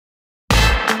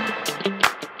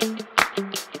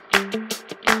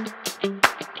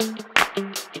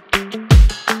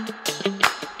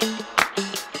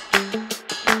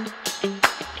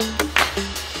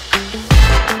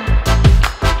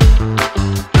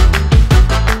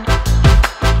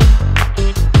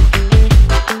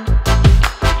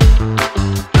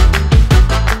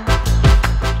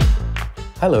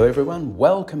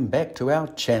welcome back to our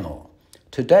channel.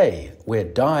 Today we're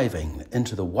diving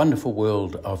into the wonderful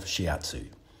world of Shiatsu.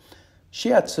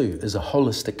 Shiatsu is a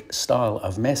holistic style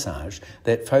of massage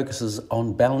that focuses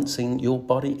on balancing your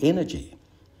body energy.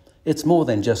 It's more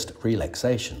than just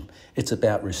relaxation, it's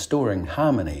about restoring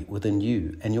harmony within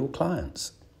you and your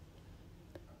clients.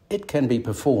 It can be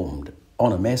performed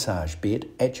on a massage bed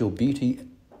at your beauty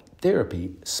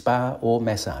therapy, spa or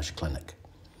massage clinic.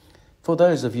 For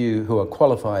those of you who are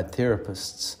qualified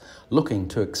therapists looking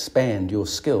to expand your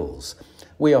skills,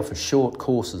 we offer short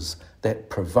courses that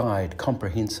provide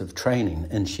comprehensive training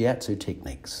in Shiatsu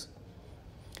techniques.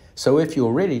 So if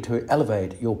you're ready to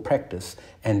elevate your practice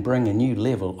and bring a new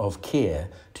level of care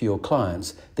to your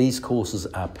clients, these courses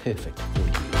are perfect for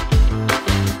you.